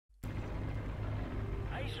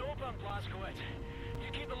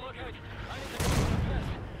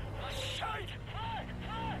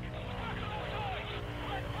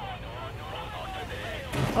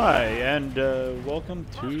Hi, and welcome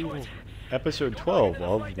to episode 12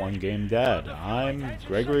 of One Game Dad. I'm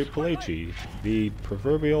Gregory Palaci, the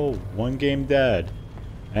proverbial One Game Dad.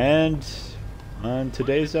 And on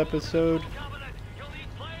today's episode,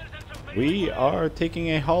 we are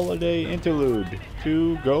taking a holiday interlude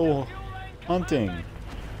to go hunting.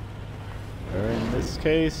 Or in this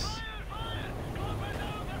case,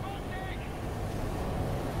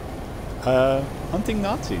 hunting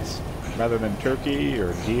Nazis rather than turkey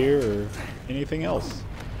or deer or anything else.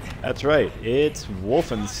 That's right, it's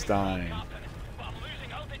Wolfenstein.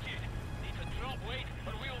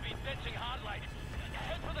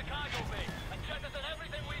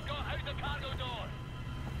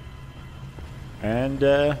 And,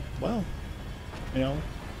 well, you know,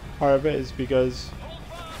 part of it is because,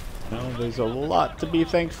 you know, there's a lot to be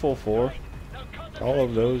thankful for. All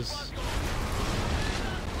of those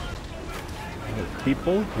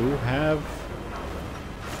people who have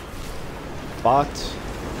fought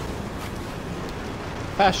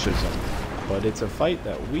fascism, but it's a fight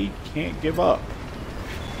that we can't give up.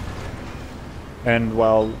 And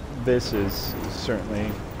while this is certainly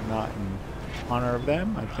not in honor of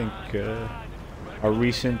them, I think our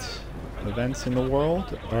recent events in the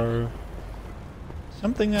world are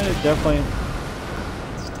something that it definitely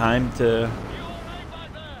it's time to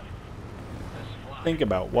think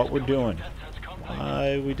about what we're doing,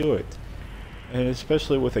 why we do it. And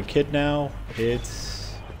especially with a kid now,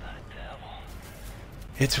 it's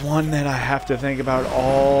one that I have to think about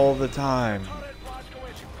all the time.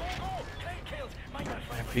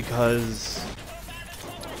 Because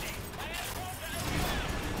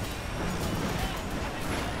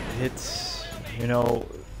it's, you know,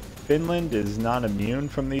 Finland is not immune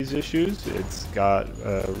from these issues. It's got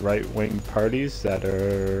right-wing parties that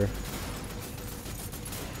are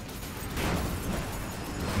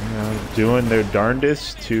doing their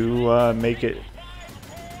darndest to make it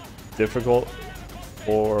difficult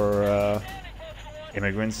for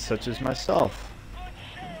immigrants such as myself.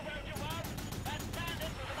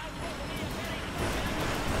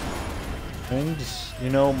 And, you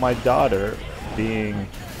know, my daughter being, you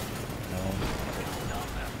know,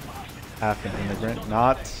 half an immigrant,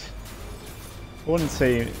 not, I wouldn't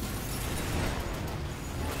say,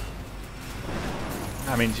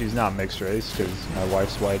 I mean, she's not mixed race because my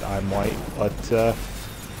wife's white, I'm white, but,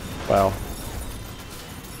 well,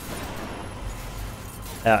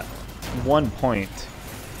 at one point,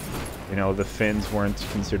 you know, the Finns weren't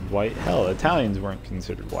considered white. Hell, Italians weren't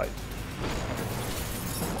considered white.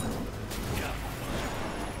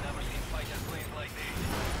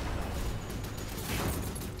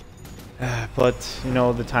 But, you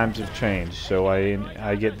know, the times have changed, so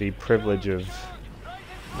I get the privilege of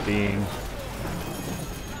being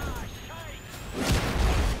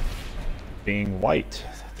white,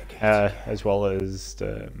 as well as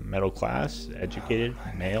the middle class, educated,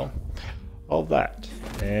 male, all that.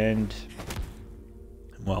 And,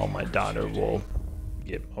 well, my daughter will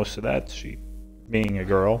get most of that. She, being a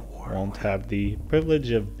girl, won't have the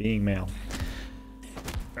privilege of being male.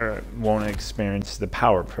 Or won't experience the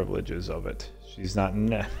power privileges of it. She's not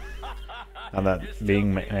not that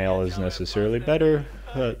being male is necessarily better,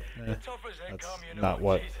 but that's not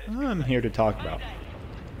what I'm here to talk about.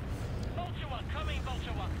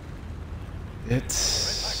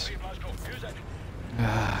 It's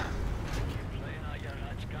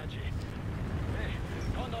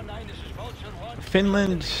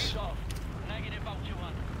Finland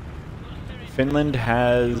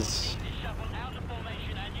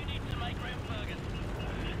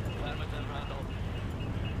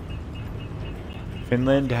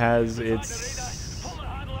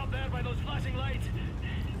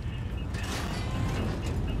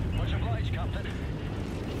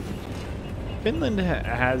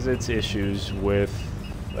has its issues with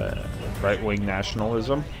right-wing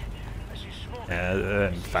nationalism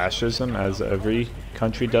and fascism, as every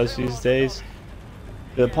country does these days,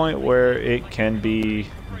 to the point where it can be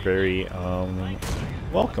very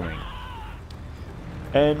welcoming.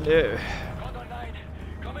 And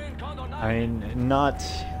not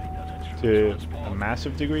to a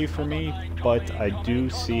massive degree for me, but I do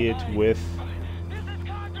see it with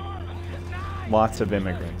lots of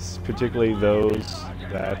immigrants, particularly those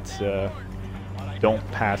that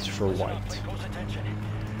don't pass for white.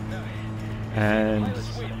 And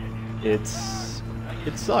it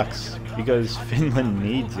sucks because Finland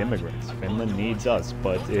needs immigrants. Finland needs us,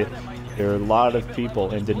 but there are a lot of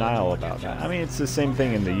people in denial about that. I mean, it's the same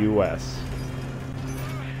thing in the U.S.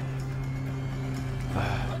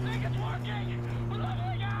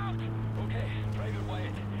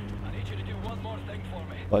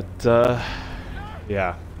 But,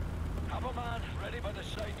 yeah. Have a man ready by the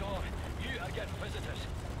side door. You are getting visitors.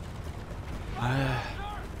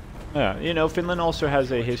 Yeah, you know, Finland also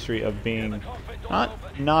has a history of being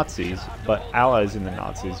not Nazis, but allies in the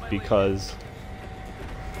Nazis, because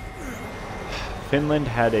Finland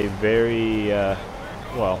had a very,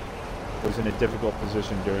 well, was in a difficult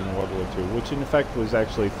position during World War II, which in effect was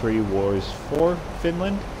actually 3 wars for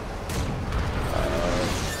Finland.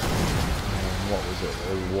 What was it?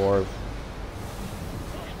 A war.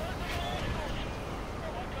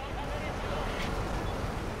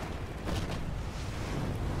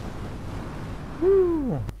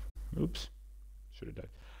 Woo! Oops. Should have died.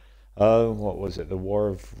 What was it? The War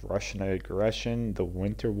of Russian Aggression, the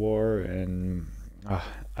Winter War, and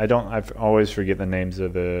I always forget the names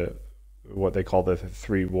of what they call the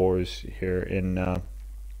 3 wars here in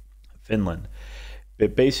Finland.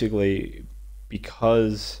 But basically,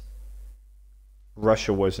 because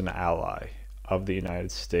Russia was an ally of the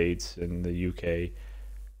United States and the UK,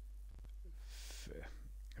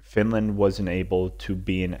 Finland wasn't able to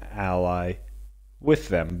be an ally with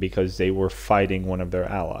them because they were fighting one of their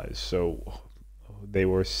allies. So they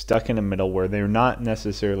were stuck in the middle where they're not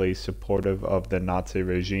necessarily supportive of the Nazi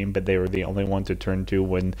regime, but they were the only one to turn to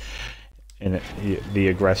when the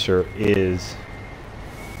aggressor is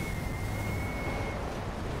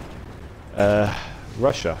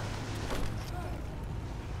Russia.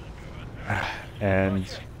 And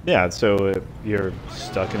yeah, so you're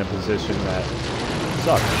stuck in a position that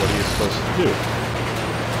sucks. What are you supposed to do?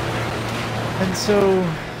 And so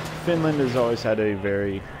Finland has always had a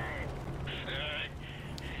very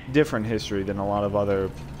different history than a lot of other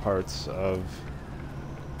parts of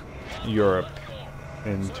Europe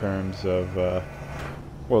in terms of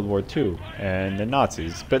World War II and the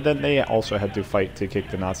Nazis. But then they also had to fight to kick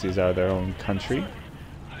the Nazis out of their own country.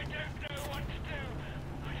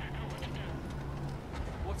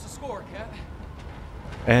 What's the score, Cat?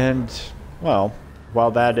 And, well,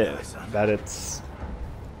 while that's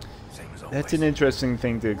an interesting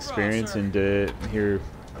thing to experience and to hear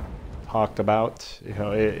talked about. You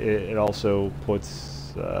know, it also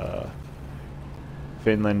puts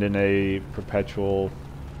Finland in a perpetual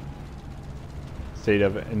state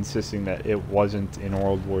of insisting that it wasn't in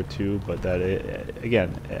World War II, but that it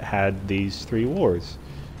had these 3 wars.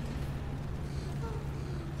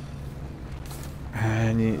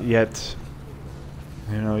 And yet,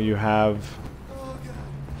 you know, you have...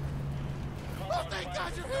 Oh, thank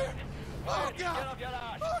God you're here! Oh, God!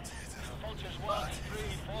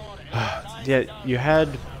 Yeah,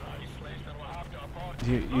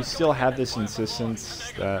 you still have this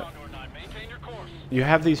insistence that you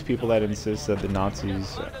have these people that insist that the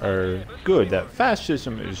Nazis are good, that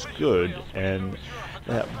fascism is good, and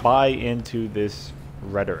that buy into this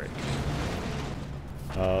rhetoric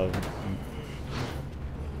of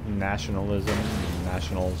nationalism,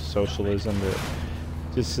 national socialism, that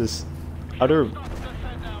just this utter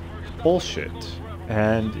bullshit.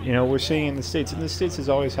 And, you know, we're seeing in the States, and the States has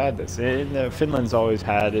always had this. Finland's always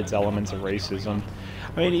had its elements of racism.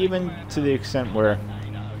 I mean, even to the extent where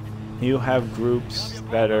you have groups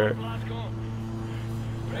that are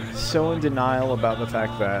so in denial about the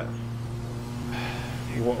fact that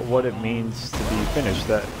what it means to be Finnish,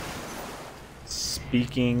 that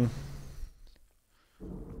speaking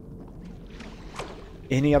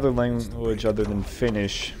any other language other than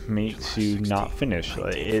Finnish makes you not Finnish.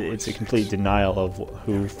 It's a complete denial of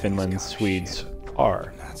who Finland's Swedes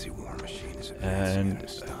are. And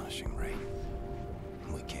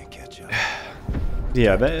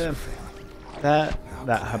yeah, that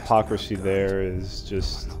hypocrisy there is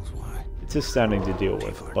just, it's astounding to deal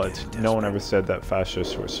with. But no one ever said that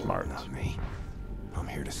fascists were smart. I'm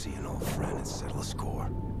here to see an old friend and settle a score.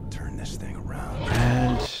 Turn this thing around.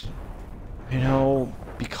 And you know,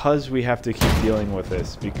 because we have to keep dealing with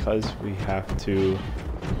this, because we have to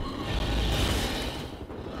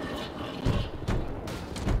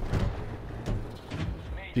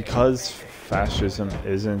because fascism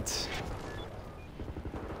isn't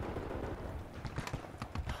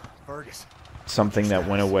something that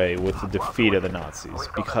went away with the defeat of the Nazis,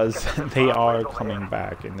 because they are coming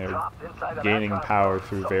back and they're gaining power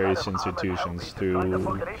through various institutions,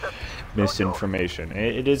 through misinformation.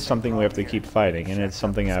 It is something we have to keep fighting, and it's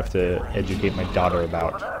something I have to educate my daughter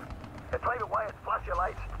about.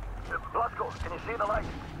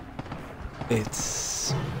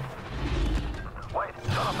 It's...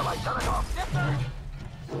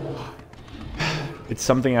 It's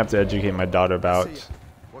something I have to educate my daughter about.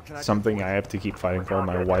 something I have to keep fighting for.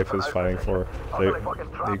 My wife is fighting for the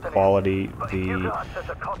equality, the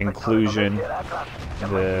inclusion,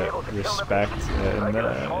 the respect, and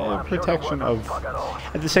the protection of,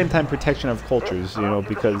 at the same time, protection of cultures. You know,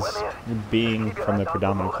 because being from the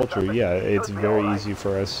predominant culture, yeah, it's very easy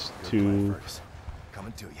for us to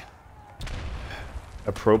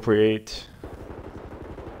appropriate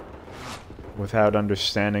without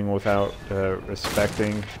understanding, without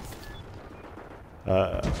respecting.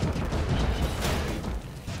 A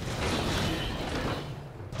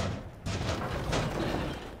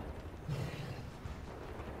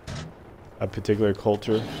particular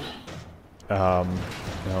culture, you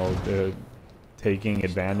know, taking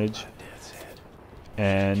advantage.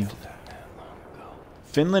 And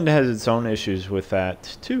Finland has its own issues with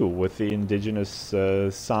that too, with the indigenous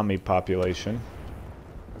Sami population,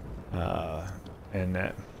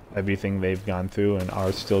 and everything they've gone through and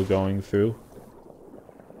are still going through.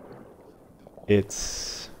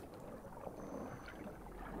 It's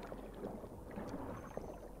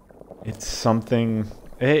something.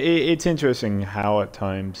 It's interesting how at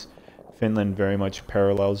times Finland very much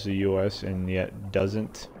parallels the U.S. and yet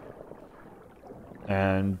doesn't,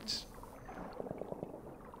 and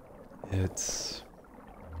it's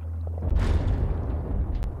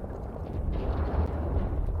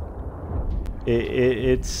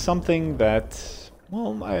something that,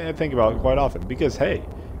 well, I think about quite often, because hey,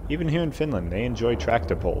 even here in Finland they enjoy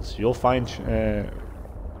tractor pulls. You'll find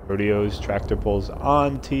rodeos, tractor pulls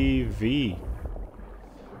on TV.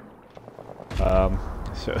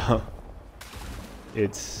 So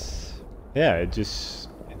it's, yeah, it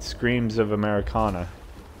screams of Americana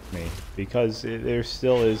to me, because there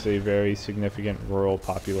still is a very significant rural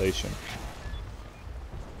population.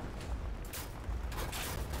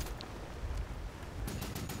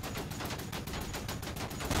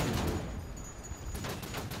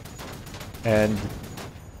 And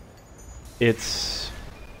it's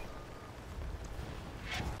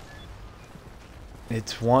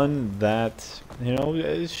one that, you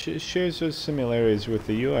know, shares those similarities with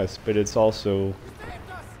the U.S., but it's also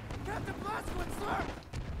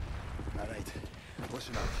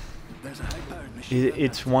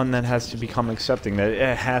it's one that has to become accepting, that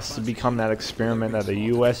it has to become that experiment that the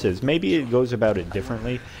U.S. is. Maybe it goes about it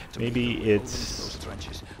differently. Maybe it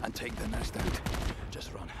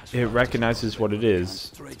recognizes what it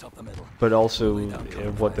is, but also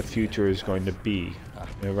what the future is going to be,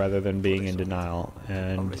 you know, rather than being in denial.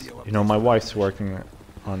 And, you know, my wife's working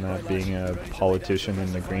on that, being a politician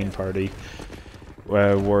in the Green Party,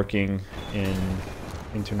 working in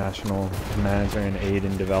international humanitarian aid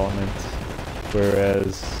and development,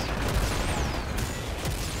 whereas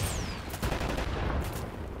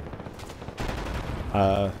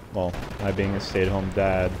well, I being a stay-at-home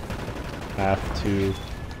dad have to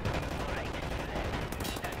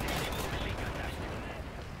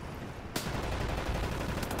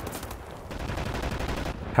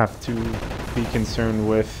be concerned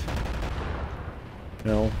with,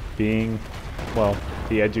 you know, being, well,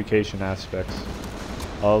 the education aspects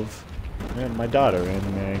of my daughter,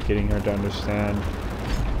 and getting her to understand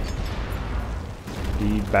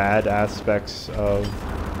the bad aspects of,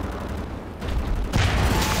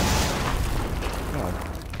 you know,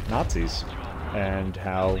 Nazis, and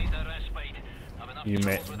how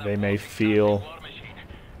they may feel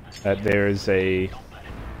that there is an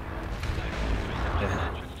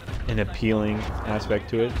appealing aspect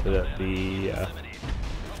to it,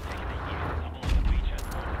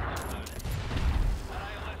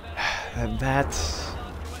 that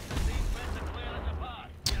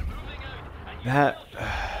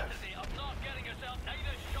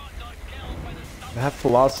that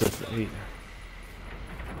philosophy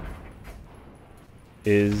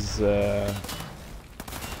is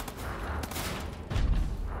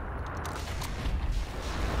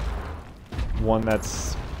one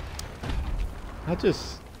that's not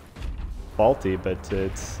just faulty, but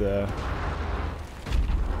it's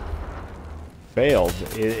failed.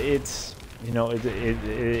 It's, you know,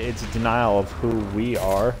 it's a denial of who we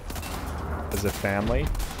are as a family,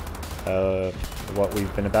 what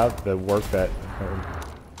we've been about, the work that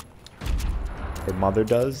her mother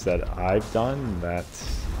does, that I've done, that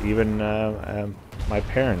even my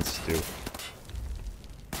parents do.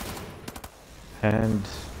 And,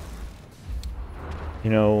 you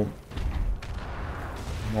know,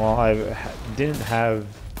 well, I didn't have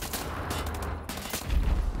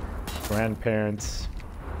grandparents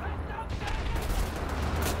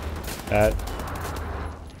that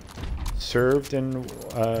served in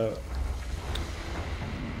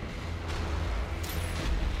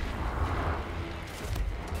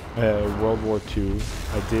World War II.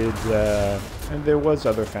 I did, and there was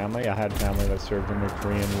other family. I had family that served in the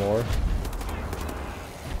Korean War.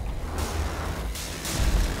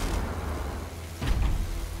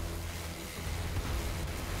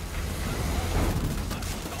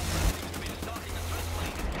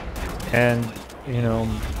 And, you know,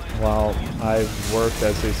 while I've worked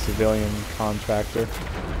as a civilian contractor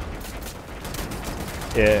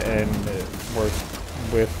and worked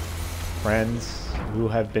with friends who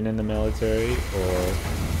have been in the military or,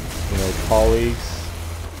 you know, colleagues,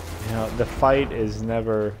 you know, the fight is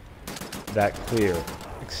never that clear,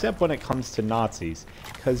 except when it comes to Nazis,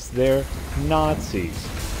 because they're Nazis.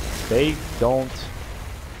 They don't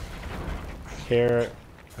care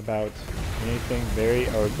about anything. They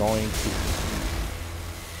are going to,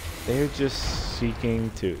 they're just seeking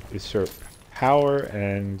to usurp power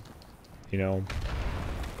and, you know,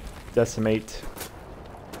 decimate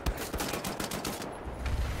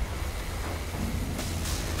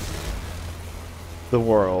the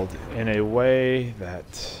world in a way that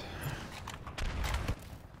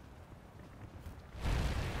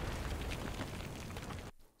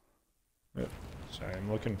sorry, I'm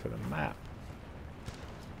looking for the map.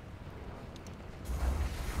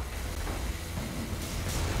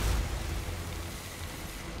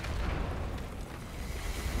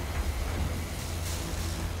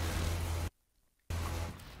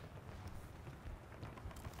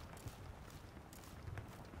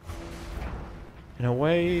 In a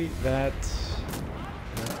way that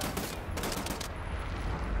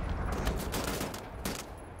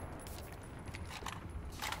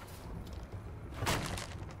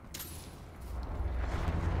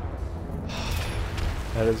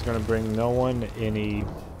that is going to bring no one any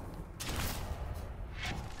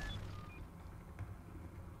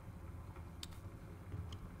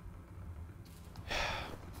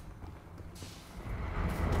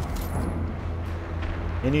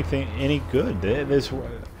anything, any good. This,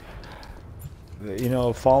 you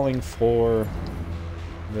know, falling for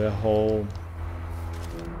the whole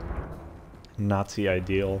Nazi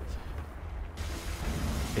ideal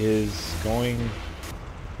is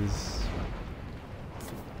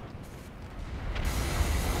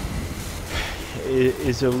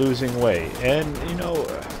a losing way. And, you know,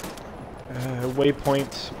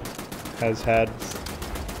 Waypoint has had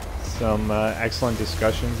some excellent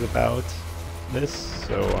discussions about this,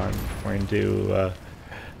 so I'm going to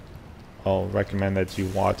I'll recommend that you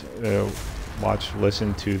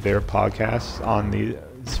listen to their podcasts on these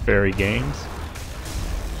very games.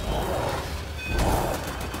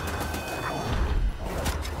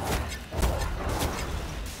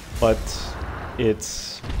 But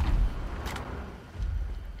it's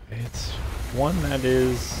one that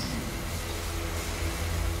is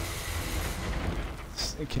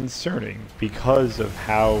concerning because of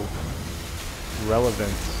how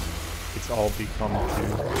relevant it's all become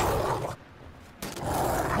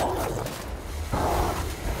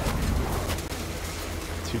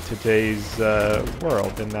to today's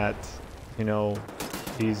world, and that, you know,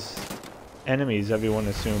 these enemies everyone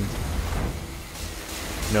assumed,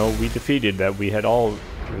 you know, we defeated, that we had all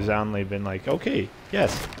resoundingly been like, okay,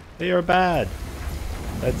 yes, they are bad,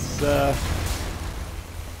 let's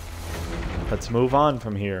move on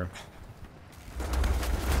from here.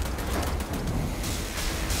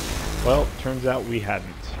 Well, turns out we hadn't.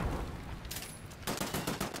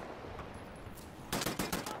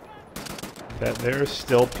 That there are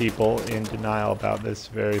still people in denial about this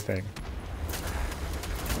very thing.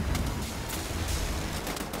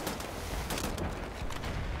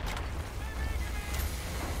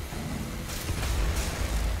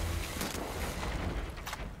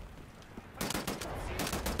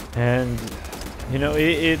 And, you know,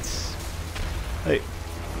 it's like,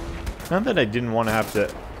 not that I didn't want to have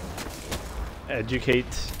to educate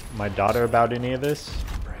my daughter about any of this,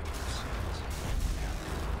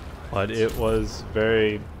 but it was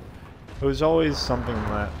always something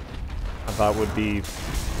that I thought would be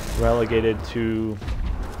relegated to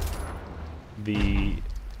the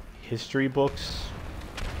history books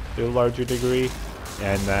to a larger degree,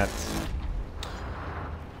 and that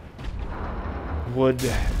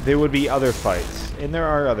there would be other fights, and there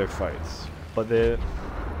are other fights, but it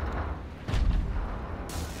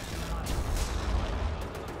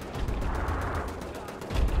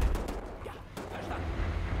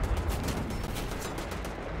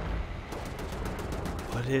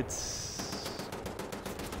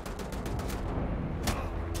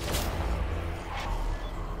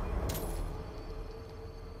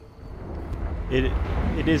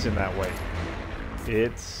isn't that way.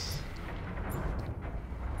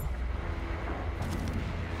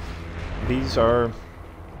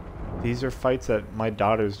 these are fights that my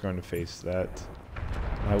daughter's going to face, that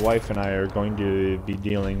my wife and I are going to be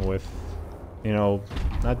dealing with, you know,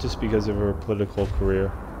 not just because of her political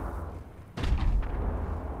career,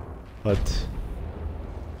 but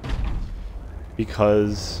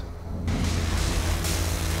because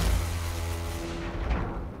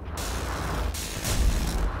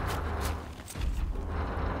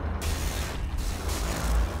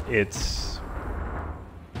it's,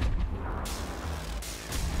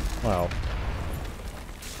 well,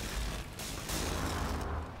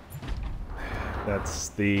 it's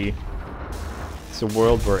the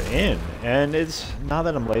world we're in, and it's not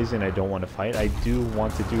that I'm lazy and I don't want to fight. I do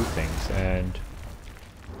want to do things, and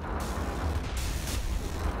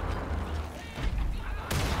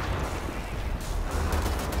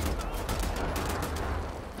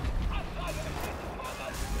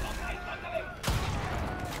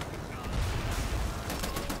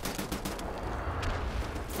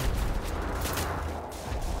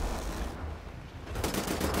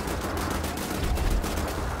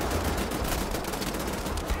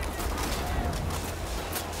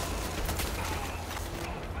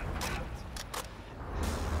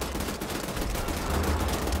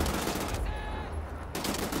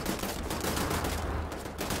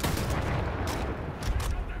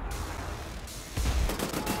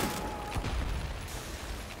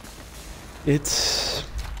it's,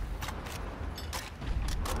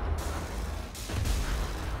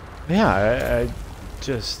 yeah, I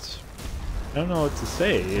just, I don't know what to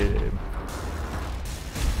say.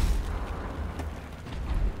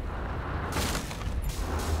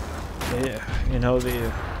 You know,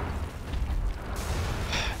 they're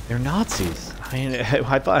Nazis. I mean,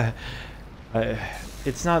 I thought,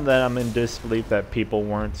 it's not that I'm in disbelief that people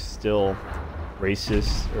weren't still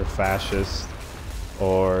racist or fascist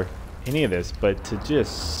or any of this, but to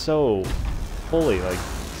just so fully, like,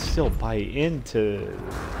 still buy into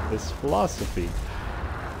this philosophy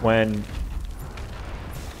when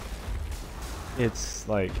it's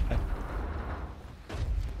like,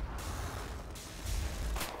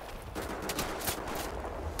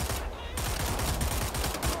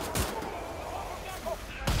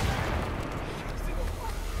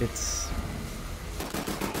 it's,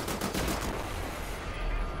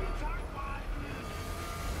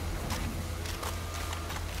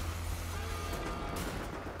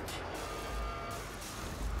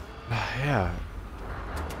 yeah.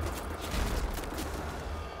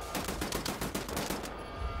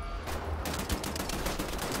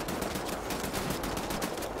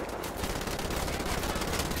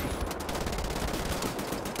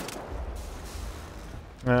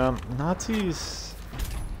 Nazis,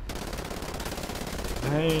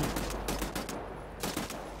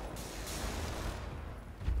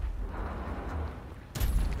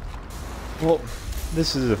 well,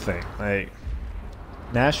 this is the thing, like,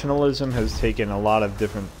 nationalism has taken a lot of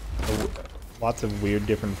different, lots of weird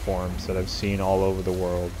different forms that I've seen all over the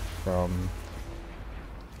world, from,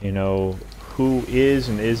 you know, who is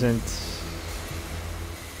and isn't,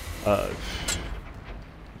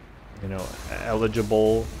 you know,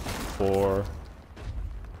 eligible for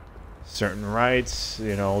certain rights,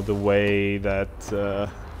 you know, the way that a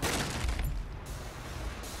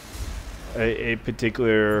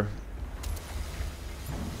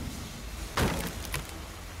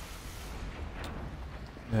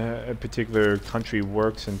particular country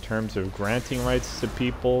works in terms of granting rights to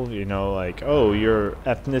people, you know, like, oh, your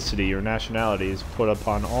ethnicity, your nationality is put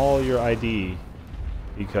upon all your ID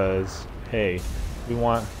because, hey, we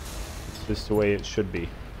want, it's just the way it should be.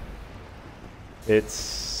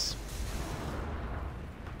 It's,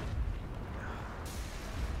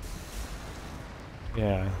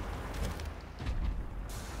 yeah,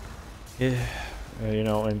 you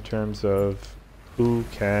know, in terms of who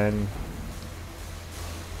can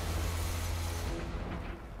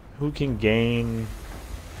gain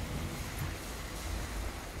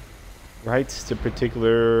rights to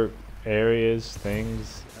particular areas,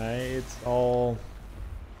 things, it's all,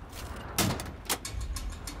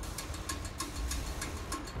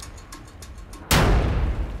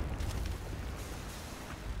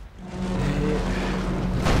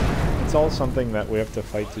 it's all something that we have to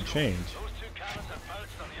fight to change.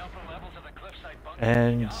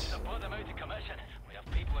 And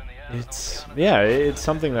it's, yeah, it's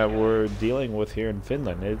something that we're dealing with here in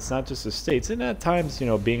Finland. It's not just the States, and at times, you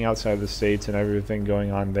know, being outside the States and everything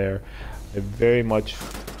going on there, I very much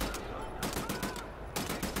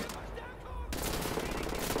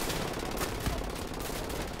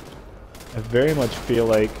feel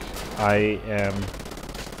like I am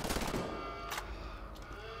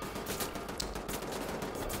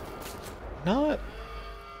not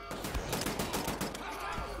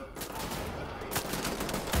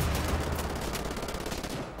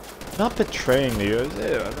not betraying the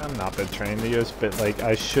U.S. I'm not betraying the U.S., but like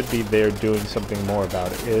I should be there doing something more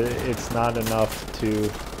about it. It's not enough to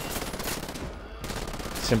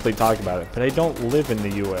simply talk about it. But I don't live in the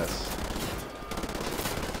U.S.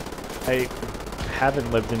 I haven't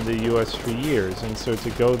lived in the U.S. for years, and so to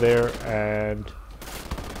go there and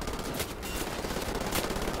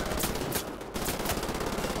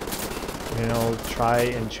try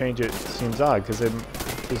and change it seems odd because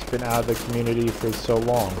I've just been out of the community for so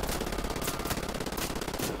long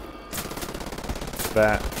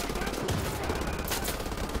that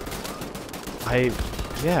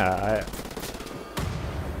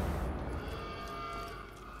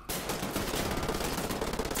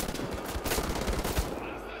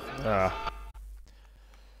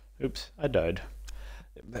oops, I died.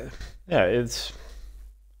 Yeah,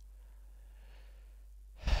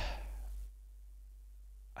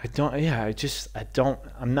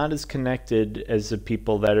 I'm not as connected as the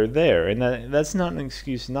people that are there. And that's not an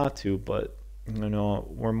excuse not to, but,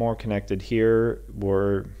 we're more connected here.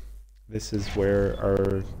 This is where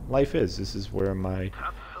our life is. This is where my...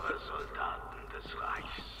 Tapfere Soldaten des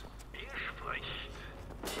Reichs. Hier spricht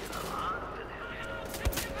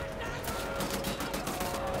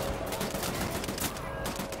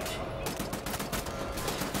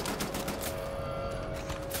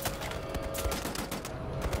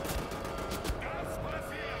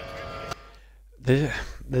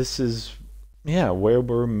This is, where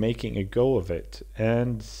we're making a go of it.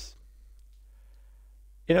 And,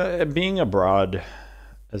 being abroad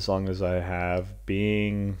as long as I have,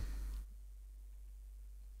 being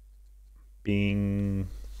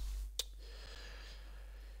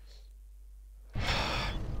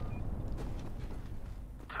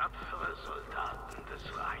Tapfere Soldaten des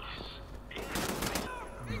Reichs.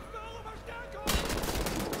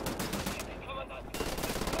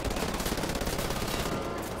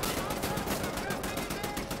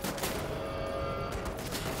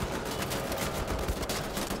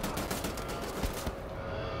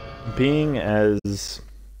 being as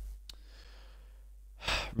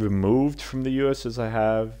removed from the US as I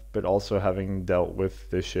have, but also having dealt with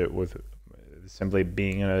this shit with simply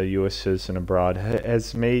being a US citizen abroad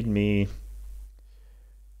has made me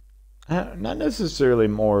not necessarily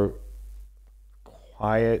more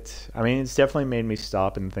quiet. I mean, it's definitely made me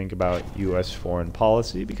stop and think about US foreign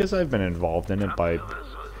policy because I've been involved in it by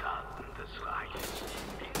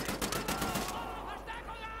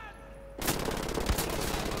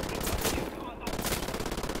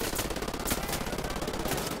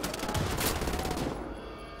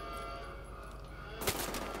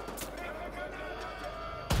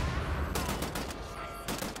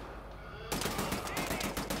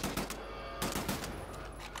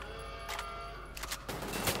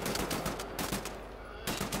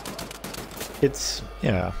it's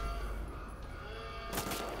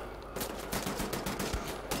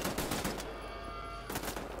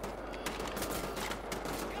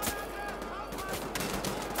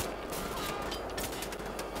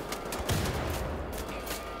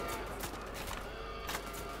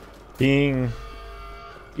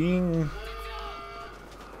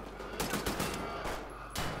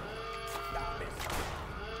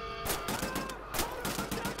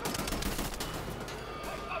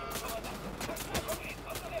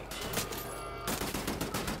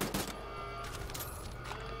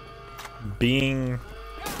being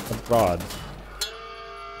abroad,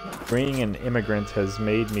 being an immigrant has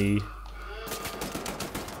made me,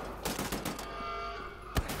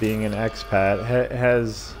 being an expat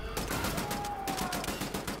has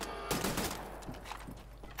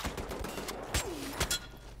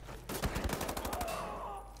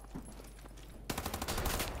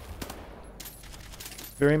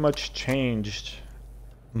very much changed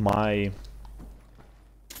my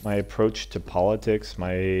approach to politics,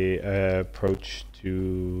 my approach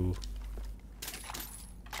to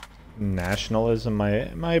nationalism,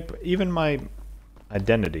 even my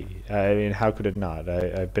identity. I mean, how could it not?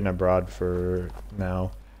 I've been abroad for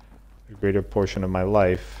now a greater portion of my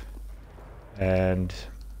life, and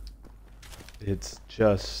it's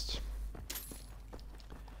just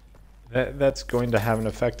that's going to have an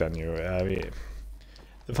effect on you. I mean,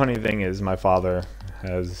 the funny thing is my father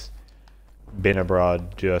has been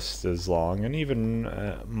abroad just as long, and even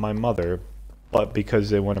my mother, but because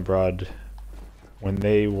they went abroad when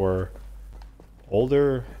they were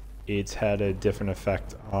older, it's had a different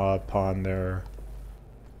effect upon their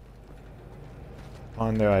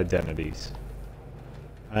identities.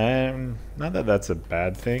 And not that that's a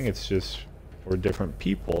bad thing, it's just we're different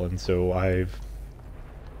people, and so I've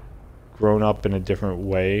grown up in a different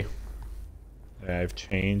way. I've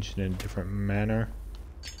changed in a different manner.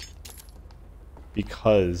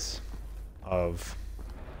 because of,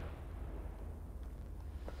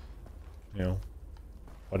 you know,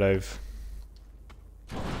 what I've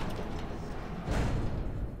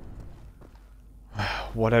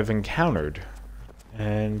encountered.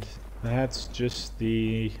 And that's just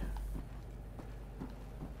very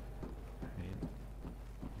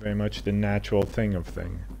much the natural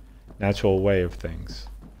way of things.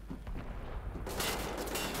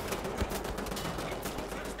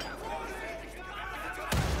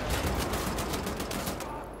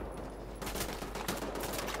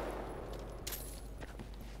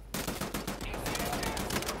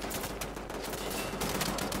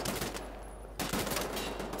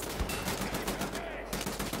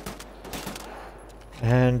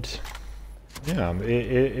 And yeah,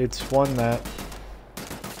 it's one that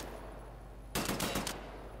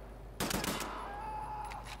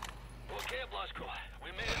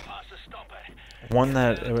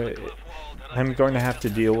I'm going to have to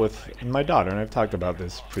deal with my daughter, and I've talked about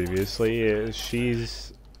this previously.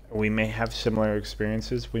 We may have similar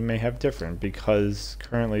experiences, we may have different, because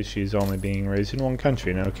currently she's only being raised in one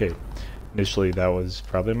country. And okay, initially that was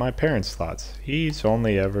probably my parents' thoughts. He's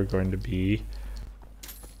only ever going to be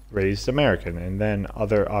raised American, and then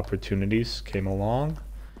other opportunities came along,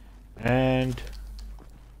 and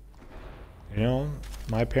you know,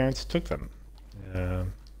 my parents took them.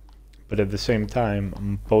 But at the same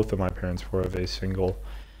time, both of my parents were of a single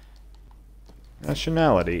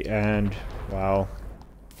nationality, and while,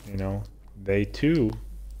 you know, they too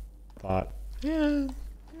thought, yeah,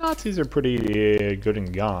 Nazis are pretty good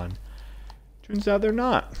and gone, turns out they're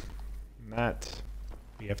not, and that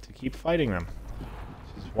we have to keep fighting them.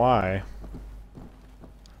 This is why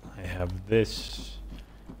I have this.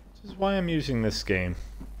 This is why I'm using this game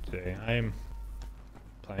today. I am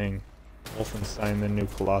playing Wolfenstein: The New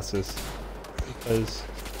Colossus because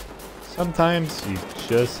sometimes you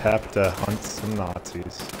just have to hunt some Nazis. You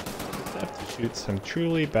just have to shoot some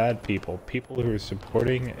truly bad people, people who are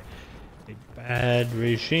supporting a bad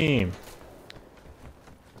regime,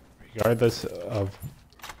 regardless of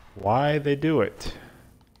why they do it.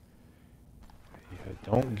 You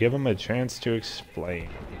don't give them a chance to explain,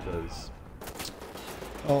 because,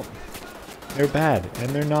 well, they're bad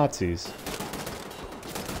and they're Nazis.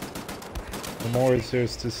 What more is there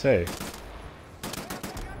to say?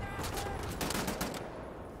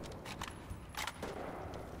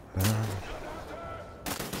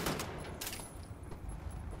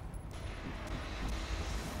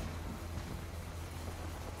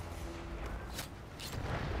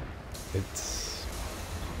 It's...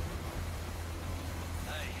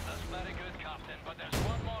 Hey, that's very good, Captain, but there's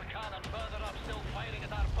one more cannon further up still firing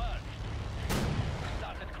at our bird.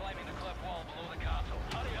 Started climbing the cliff wall below the castle.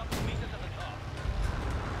 Hurry up and meet us at the top.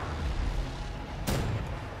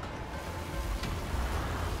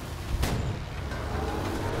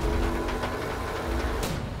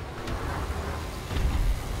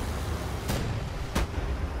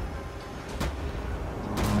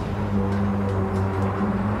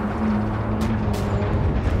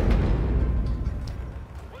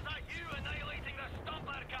 Was that you annihilating the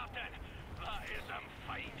stomper, Captain? That is some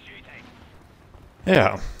fine shooting.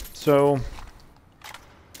 Yeah, so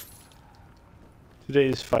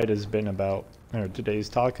today's fight has been about, or today's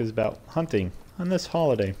talk is about hunting on this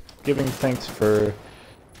holiday, giving thanks for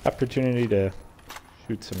opportunity to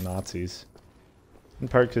shoot some Nazis. In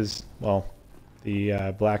part because, well,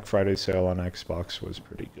 the Black Friday sale on Xbox was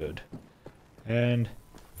pretty good, and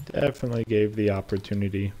definitely gave the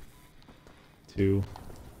opportunity to,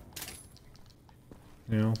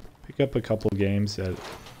 you know, pick up a couple games that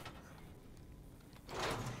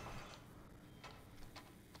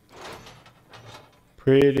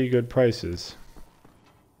pretty good prices.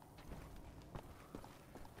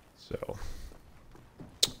 So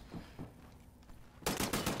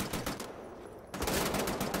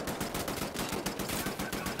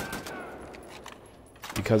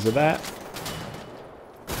because of that,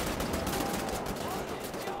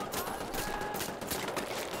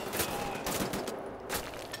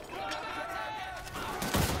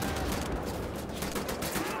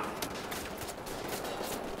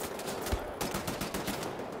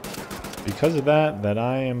 that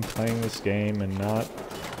I am playing this game and not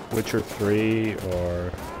Witcher 3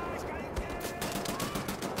 or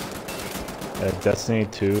Destiny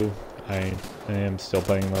 2. I am still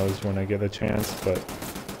playing those when I get a chance, but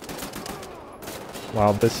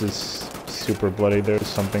while this is super bloody, there's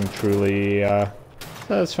something truly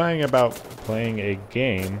satisfying about playing a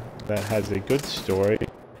game that has a good story,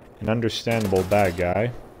 an understandable bad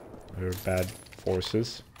guy, or bad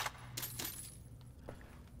forces,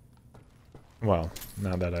 well,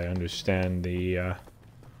 now that I understand the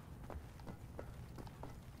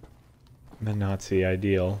Nazi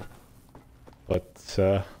ideal, but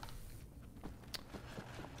or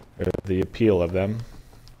the appeal of them,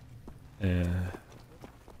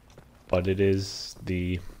 but it is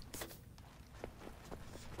the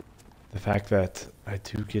fact that I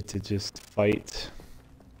do get to just fight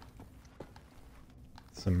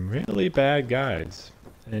some really bad guys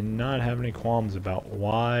and not have any qualms about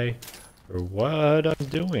why or what I'm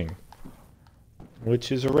doing,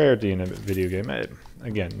 which is a rarity in a video game.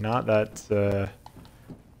 Again, not that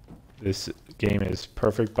this game is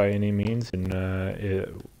perfect by any means in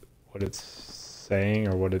what it's saying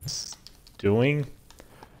or what it's doing,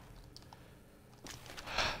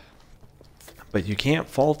 but you can't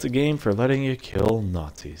fault a game for letting you kill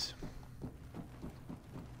Nazis.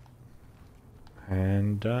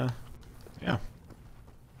 And yeah.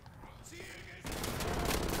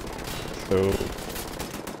 So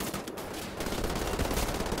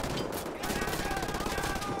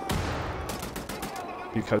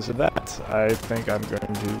because of that, I think I'm going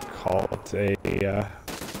to call it a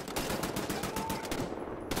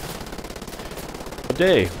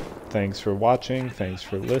day. Thanks for watching. Thanks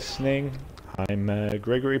for listening. I'm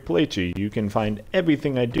Gregory Palaci. You can find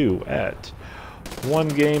everything I do at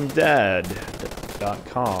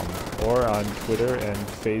onegamedad.com or on Twitter and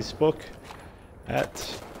Facebook at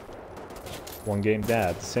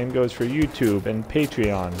onegamedad. Same goes for YouTube and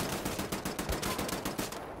Patreon.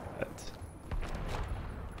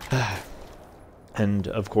 And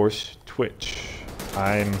of course, Twitch.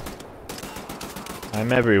 I'm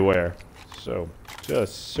everywhere. So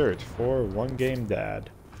just search for One Game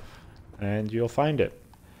Dad and you'll find it.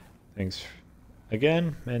 Thanks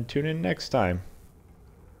again, and tune in next time.